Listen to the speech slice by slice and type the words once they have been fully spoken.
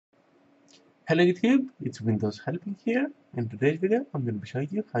Hello YouTube, it's Windows Helping here. In today's video, I'm going to be showing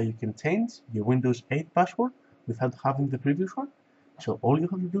you how you can change your Windows 8 password without having the previous one. So all you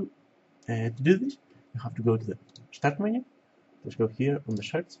have to do this, you have to go to the Start menu. Just go here on the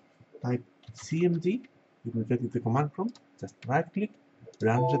search, type CMD. You will get the command prompt. Just right-click,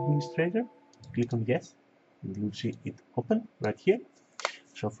 Run as Administrator, click on Yes, and you will see it open right here.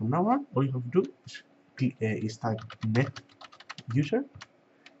 So from now on, all you have to do is type net user.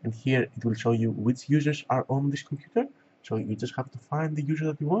 And here it will show you which users are on this computer. So you just have to find the user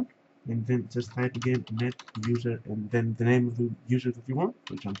that you want and then just type again net user and then the name of the user that you want.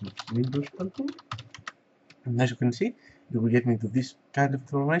 For example, it's Windows Helping. And as you can see, it will get me to this kind of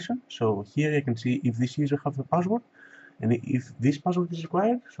information. So here I can see if this user has a password and if this password is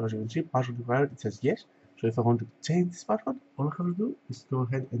required. So as you can see, password required, it says yes. So if I want to change this password, all I have to do is go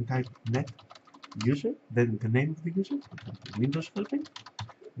ahead and type net user, then the name of the user, Windows Helping,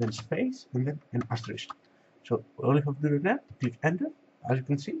 then space, and then an asterisk. So all you have to do right now, click enter. As you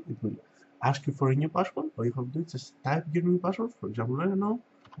can see, it will ask you for a new password. All you have to do is just type your new password. For example, I don't know,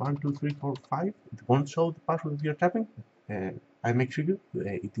 1, 2, 3, 4, 5. It won't show the password that you're typing. I make sure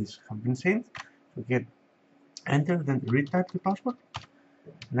it is have been changed. So again, enter, then retype the password.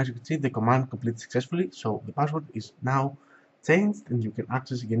 And as you can see, the command completed successfully. So the password is now changed and you can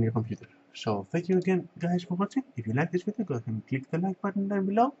access again your computer. So thank you again guys for watching. If you like this video, go ahead and click the like button down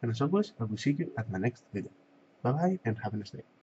below. And as always, I will see you at my next video. Bye bye and have a nice day.